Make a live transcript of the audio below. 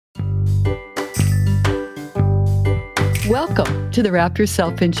Welcome to the Wrap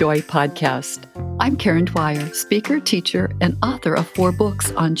Yourself in Joy podcast. I'm Karen Dwyer, speaker, teacher, and author of 4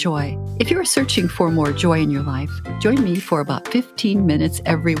 books on joy. If you are searching for more joy in your life, join me for about 15 minutes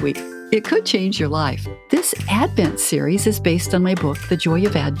every week. It could change your life. This Advent series is based on my book, The Joy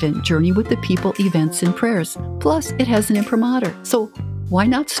of Advent, Journey with the People, Events, and Prayers. Plus, it has an imprimatur. So why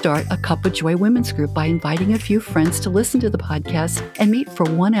not start a Cup of Joy women's group by inviting a few friends to listen to the podcast and meet for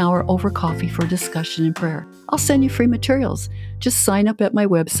 1 hour over coffee for discussion and prayer? I'll send you free materials. Just sign up at my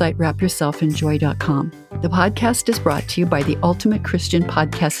website, wrapyourselfinjoy.com. The podcast is brought to you by the Ultimate Christian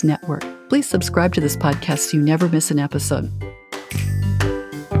Podcast Network. Please subscribe to this podcast so you never miss an episode.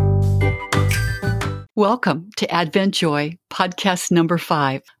 Welcome to Advent Joy, podcast number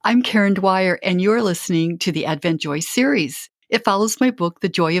 5. I'm Karen Dwyer, and you're listening to the Advent Joy series. It follows my book, The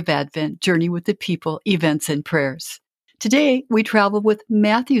Joy of Advent, Journey with the People, Events, and Prayers. Today, we travel with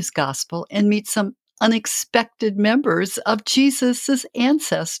Matthew's Gospel and meet some unexpected members of Jesus'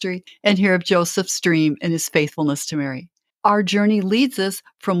 ancestry and hear of Joseph's dream and his faithfulness to Mary. Our journey leads us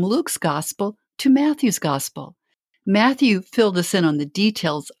from Luke's Gospel to Matthew's Gospel. Matthew filled us in on the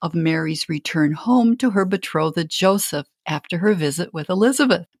details of Mary's return home to her betrothed Joseph after her visit with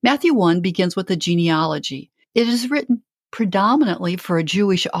Elizabeth. Matthew 1 begins with a genealogy. It is written predominantly for a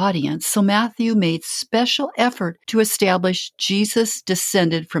Jewish audience, so Matthew made special effort to establish Jesus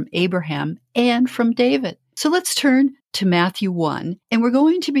descended from Abraham and from David. So let's turn to Matthew 1, and we're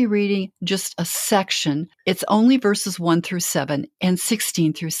going to be reading just a section. It's only verses 1 through 7 and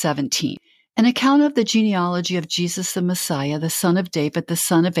 16 through 17. An account of the genealogy of Jesus the Messiah, the son of David, the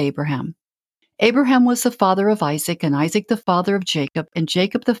son of Abraham. Abraham was the father of Isaac, and Isaac the father of Jacob, and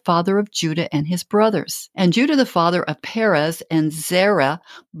Jacob the father of Judah and his brothers, and Judah the father of Perez and Zerah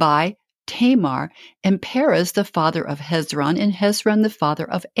by Tamar, and Perez the father of Hezron, and Hezron the father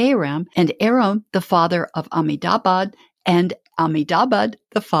of Aram, and Aram the father of Amminadab, and Amminadab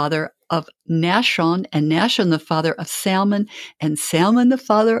the father of Nahshon, and Nahshon the father of Salmon, and Salmon the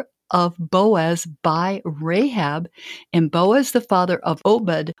father of Boaz by Rahab, and Boaz the father of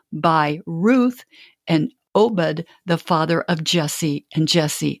Obed by Ruth, and Obed the father of Jesse, and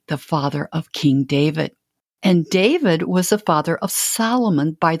Jesse the father of King David. And David was the father of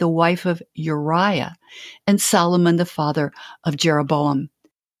Solomon by the wife of Uriah, and Solomon the father of Jeroboam.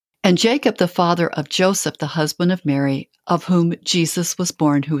 And Jacob the father of Joseph, the husband of Mary, of whom Jesus was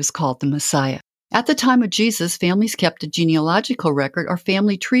born, who is called the Messiah. At the time of Jesus, families kept a genealogical record or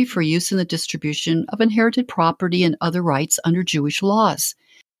family tree for use in the distribution of inherited property and other rights under Jewish laws.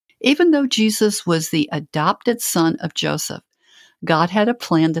 Even though Jesus was the adopted son of Joseph, God had a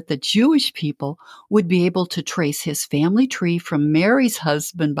plan that the Jewish people would be able to trace his family tree from Mary's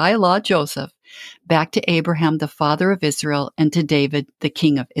husband by law, Joseph, back to Abraham, the father of Israel, and to David, the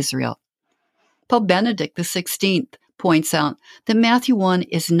king of Israel. Pope Benedict XVI points out that Matthew 1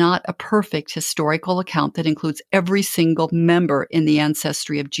 is not a perfect historical account that includes every single member in the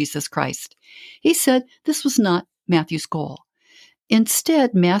ancestry of Jesus Christ. He said this was not Matthew's goal.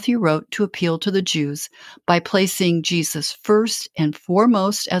 Instead, Matthew wrote to appeal to the Jews by placing Jesus first and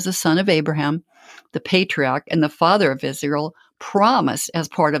foremost as a son of Abraham, the patriarch and the father of Israel, promised as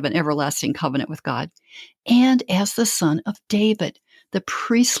part of an everlasting covenant with God, and as the son of David, the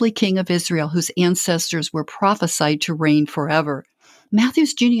priestly king of Israel, whose ancestors were prophesied to reign forever.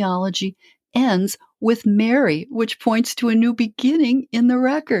 Matthew's genealogy ends with Mary, which points to a new beginning in the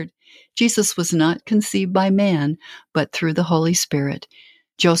record. Jesus was not conceived by man, but through the Holy Spirit.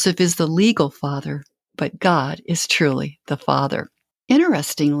 Joseph is the legal father, but God is truly the Father.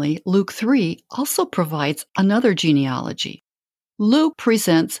 Interestingly, Luke 3 also provides another genealogy. Luke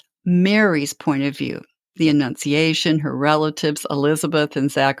presents Mary's point of view, the Annunciation, her relatives, Elizabeth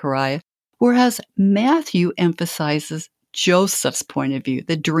and Zachariah, whereas Matthew emphasizes Joseph's point of view,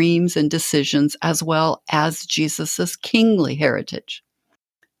 the dreams and decisions, as well as Jesus' kingly heritage.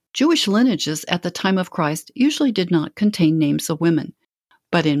 Jewish lineages at the time of Christ usually did not contain names of women,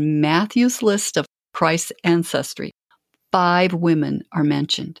 but in Matthew's list of Christ's ancestry, 5 women are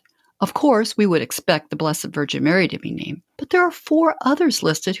mentioned. Of course, we would expect the Blessed Virgin Mary to be named, but there are 4 others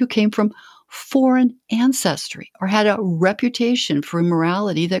listed who came from foreign ancestry or had a reputation for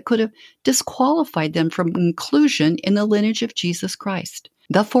immorality that could have disqualified them from inclusion in the lineage of Jesus Christ.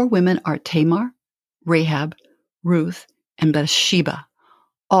 The 4 women are Tamar, Rahab, Ruth, and Bathsheba.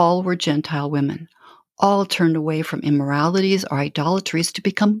 All were Gentile women. All turned away from immoralities or idolatries to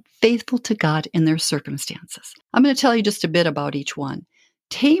become faithful to God in their circumstances. I'm going to tell you just a bit about each one.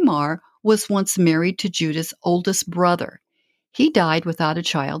 Tamar was once married to Judah's oldest brother. He died without a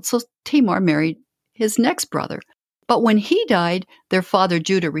child, so Tamar married his next brother. But when he died, their father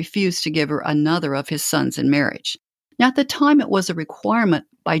Judah refused to give her another of his sons in marriage. Now, at the time, it was a requirement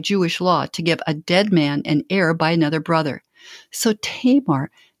by Jewish law to give a dead man an heir by another brother. So Tamar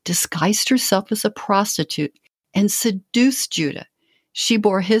disguised herself as a prostitute and seduced Judah. She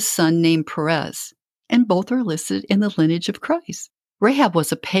bore his son named Perez, and both are listed in the lineage of Christ. Rahab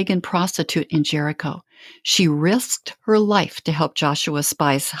was a pagan prostitute in Jericho. She risked her life to help Joshua's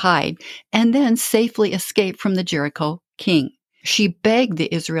spies hide and then safely escape from the Jericho king. She begged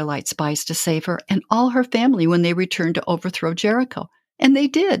the Israelite spies to save her and all her family when they returned to overthrow Jericho. And they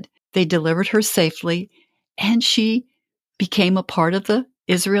did. They delivered her safely, and she became a part of the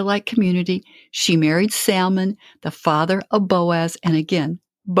Israelite community. She married Salmon, the father of Boaz, and again,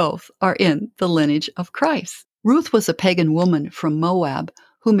 both are in the lineage of Christ. Ruth was a pagan woman from Moab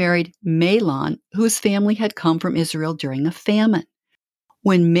who married Mahlon, whose family had come from Israel during a famine.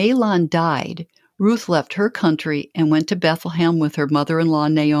 When Mahlon died, Ruth left her country and went to Bethlehem with her mother-in-law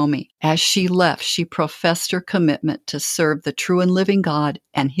Naomi. As she left, she professed her commitment to serve the true and living God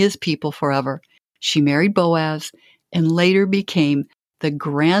and his people forever. She married Boaz and later became the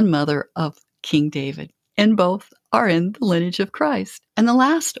grandmother of King David. And both are in the lineage of Christ. And the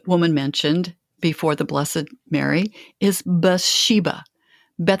last woman mentioned before the Blessed Mary is Bathsheba.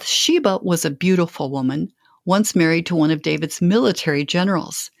 Bathsheba was a beautiful woman, once married to one of David's military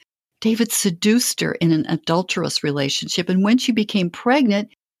generals. David seduced her in an adulterous relationship, and when she became pregnant,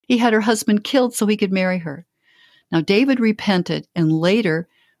 he had her husband killed so he could marry her. Now, David repented, and later,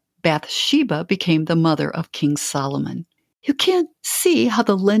 Bathsheba became the mother of King Solomon. You can see how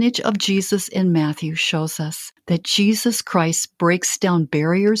the lineage of Jesus in Matthew shows us that Jesus Christ breaks down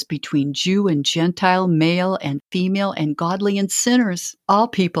barriers between Jew and Gentile, male and female, and godly and sinners. All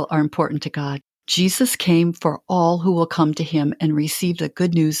people are important to God. Jesus came for all who will come to him and receive the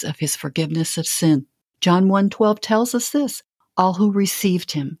good news of his forgiveness of sin. John 1:12 tells us this, all who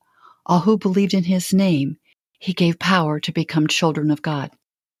received him, all who believed in his name, he gave power to become children of God.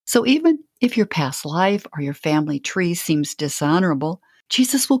 So even if your past life or your family tree seems dishonorable,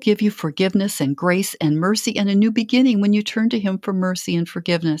 Jesus will give you forgiveness and grace and mercy and a new beginning when you turn to him for mercy and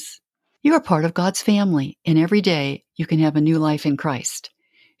forgiveness. You are part of God's family, and every day you can have a new life in Christ.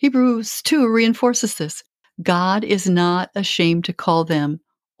 Hebrews 2 reinforces this. God is not ashamed to call them,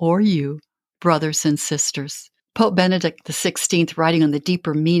 or you, brothers and sisters. Pope Benedict XVI, writing on the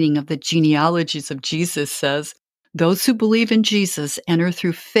deeper meaning of the genealogies of Jesus, says, those who believe in Jesus enter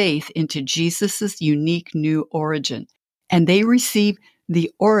through faith into Jesus' unique new origin, and they receive the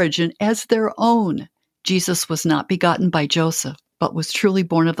origin as their own. Jesus was not begotten by Joseph, but was truly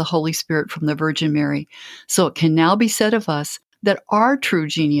born of the Holy Spirit from the Virgin Mary. So it can now be said of us that our true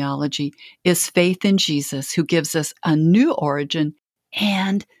genealogy is faith in Jesus, who gives us a new origin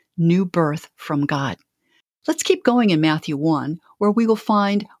and new birth from God. Let's keep going in Matthew 1, where we will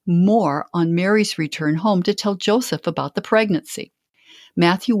find more on Mary's return home to tell Joseph about the pregnancy.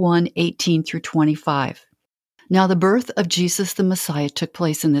 Matthew 1:18 through 25. Now the birth of Jesus the Messiah took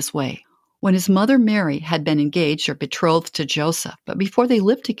place in this way. When his mother Mary had been engaged or betrothed to Joseph, but before they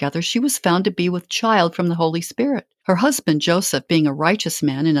lived together, she was found to be with child from the Holy Spirit. Her husband Joseph, being a righteous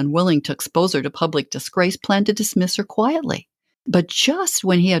man and unwilling to expose her to public disgrace, planned to dismiss her quietly. But just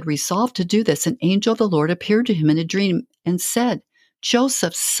when he had resolved to do this, an angel of the Lord appeared to him in a dream and said,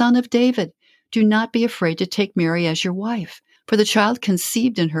 Joseph, son of David, do not be afraid to take Mary as your wife, for the child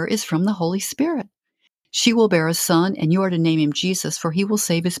conceived in her is from the Holy Spirit. She will bear a son, and you are to name him Jesus, for he will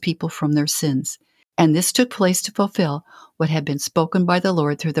save his people from their sins. And this took place to fulfill what had been spoken by the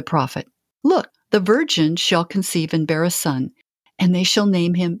Lord through the prophet. Look, the virgin shall conceive and bear a son, and they shall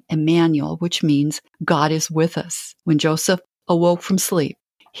name him Emmanuel, which means God is with us. When Joseph awoke from sleep,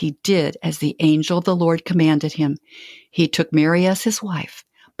 he did as the angel of the Lord commanded him. He took Mary as his wife,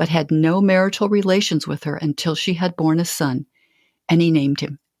 but had no marital relations with her until she had borne a son, and he named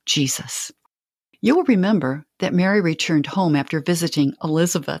him Jesus. You will remember that Mary returned home after visiting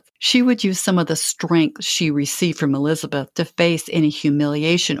Elizabeth. She would use some of the strength she received from Elizabeth to face any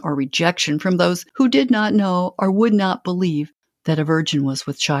humiliation or rejection from those who did not know or would not believe that a virgin was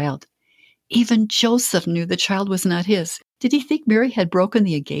with child. Even Joseph knew the child was not his. Did he think Mary had broken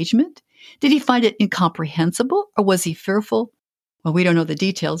the engagement? Did he find it incomprehensible, or was he fearful? Well, we don't know the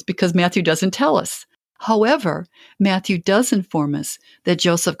details because Matthew doesn't tell us. However, Matthew does inform us that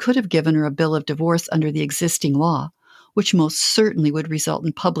Joseph could have given her a bill of divorce under the existing law, which most certainly would result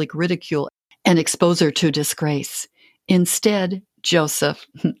in public ridicule and expose her to disgrace. Instead, Joseph,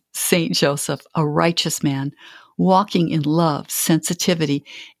 Saint Joseph, a righteous man, walking in love, sensitivity,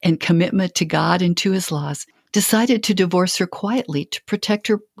 and commitment to God and to his laws, decided to divorce her quietly to protect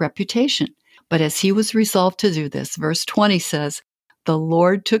her reputation. But as he was resolved to do this, verse 20 says, the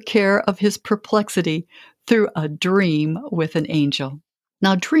Lord took care of his perplexity through a dream with an angel.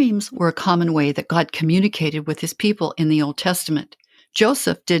 Now, dreams were a common way that God communicated with his people in the Old Testament.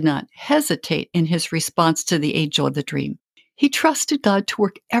 Joseph did not hesitate in his response to the angel of the dream. He trusted God to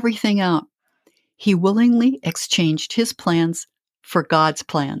work everything out. He willingly exchanged his plans for God's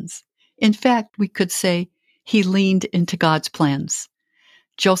plans. In fact, we could say he leaned into God's plans.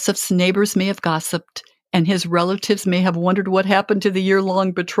 Joseph's neighbors may have gossiped, and his relatives may have wondered what happened to the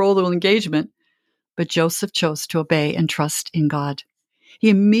year-long betrothal engagement, but Joseph chose to obey and trust in God. He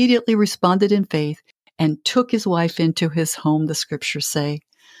immediately responded in faith and took his wife into his home, the scriptures say.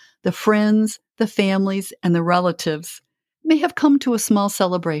 The friends, the families, and the relatives may have come to a small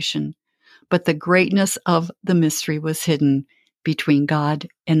celebration, but the greatness of the mystery was hidden between God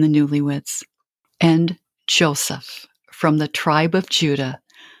and the newlyweds. And Joseph, from the tribe of Judah,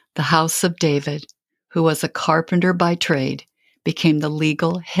 the house of David, who was a carpenter by trade, became the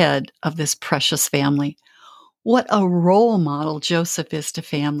legal head of this precious family. What a role model Joseph is to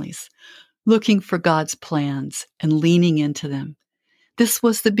families, looking for God's plans and leaning into them. This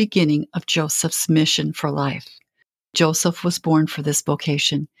was the beginning of Joseph's mission for life. Joseph was born for this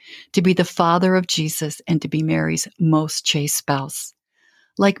vocation, to be the father of Jesus and to be Mary's most chaste spouse.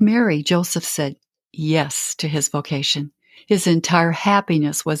 Like Mary, Joseph said yes to his vocation. His entire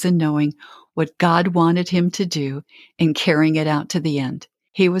happiness was in knowing what God wanted him to do and carrying it out to the end.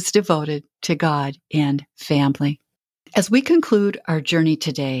 He was devoted to God and family. As we conclude our journey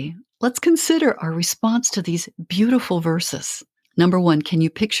today, let's consider our response to these beautiful verses. Number 1, can you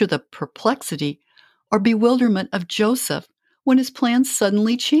picture the perplexity or bewilderment of Joseph when his plans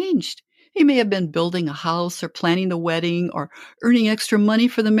suddenly changed? He may have been building a house or planning the wedding or earning extra money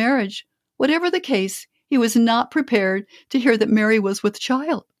for the marriage. Whatever the case, he was not prepared to hear that Mary was with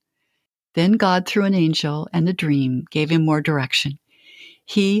child. Then God, through an angel and a dream, gave him more direction.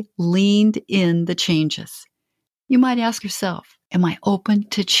 He leaned in the changes. You might ask yourself, am I open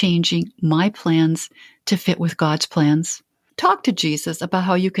to changing my plans to fit with God's plans? Talk to Jesus about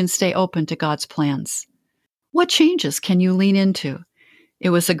how you can stay open to God's plans. What changes can you lean into?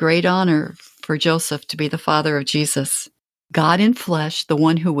 It was a great honor for Joseph to be the father of Jesus. God in flesh, the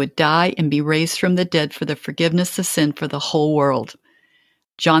one who would die and be raised from the dead for the forgiveness of sin for the whole world.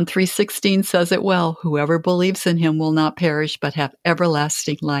 John 3:16 says it well, whoever believes in him will not perish but have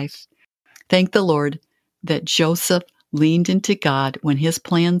everlasting life. Thank the Lord that Joseph leaned into God when his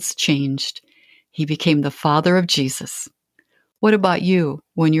plans changed. He became the father of Jesus. What about you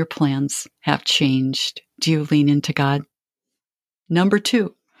when your plans have changed? Do you lean into God? Number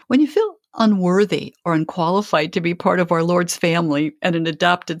 2, when you feel unworthy or unqualified to be part of our Lord's family and an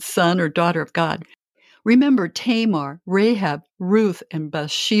adopted son or daughter of God, remember Tamar, Rahab, Ruth, and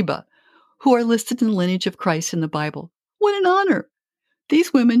Bathsheba, who are listed in the lineage of Christ in the Bible. What an honor!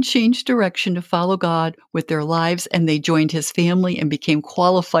 These women changed direction to follow God with their lives, and they joined his family and became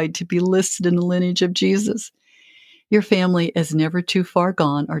qualified to be listed in the lineage of Jesus. Your family is never too far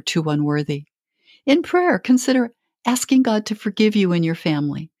gone or too unworthy. In prayer, consider asking God to forgive you and your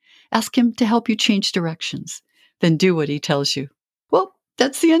family. Ask him to help you change directions. Then do what he tells you. Well,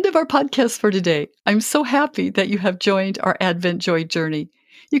 that's the end of our podcast for today. I'm so happy that you have joined our Advent Joy journey.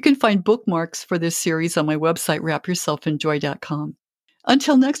 You can find bookmarks for this series on my website, wrapyourselfinjoy.com.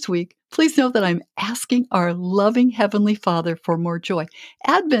 Until next week, please know that I'm asking our loving Heavenly Father for more joy,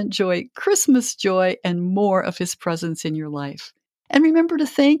 Advent joy, Christmas joy, and more of his presence in your life. And remember to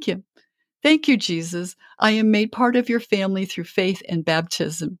thank him. Thank you, Jesus. I am made part of your family through faith and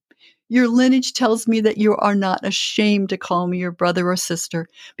baptism. Your lineage tells me that you are not ashamed to call me your brother or sister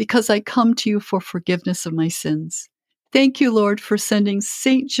because I come to you for forgiveness of my sins. Thank you, Lord, for sending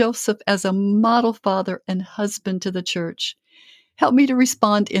Saint Joseph as a model father and husband to the church. Help me to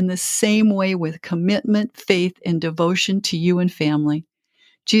respond in the same way with commitment, faith, and devotion to you and family.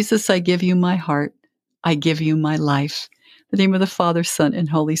 Jesus, I give you my heart. I give you my life. In the name of the Father, Son, and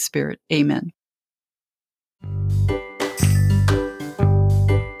Holy Spirit. Amen.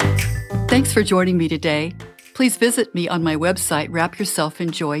 Thanks for joining me today. Please visit me on my website,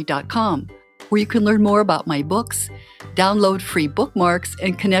 wrapyourselfinjoy.com, where you can learn more about my books, download free bookmarks,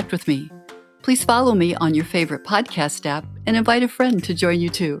 and connect with me. Please follow me on your favorite podcast app and invite a friend to join you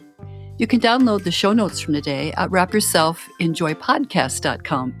too. You can download the show notes from today at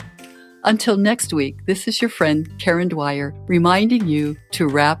wrapyourselfinjoypodcast.com. Until next week, this is your friend Karen Dwyer reminding you to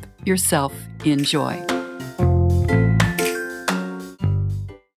wrap yourself in joy.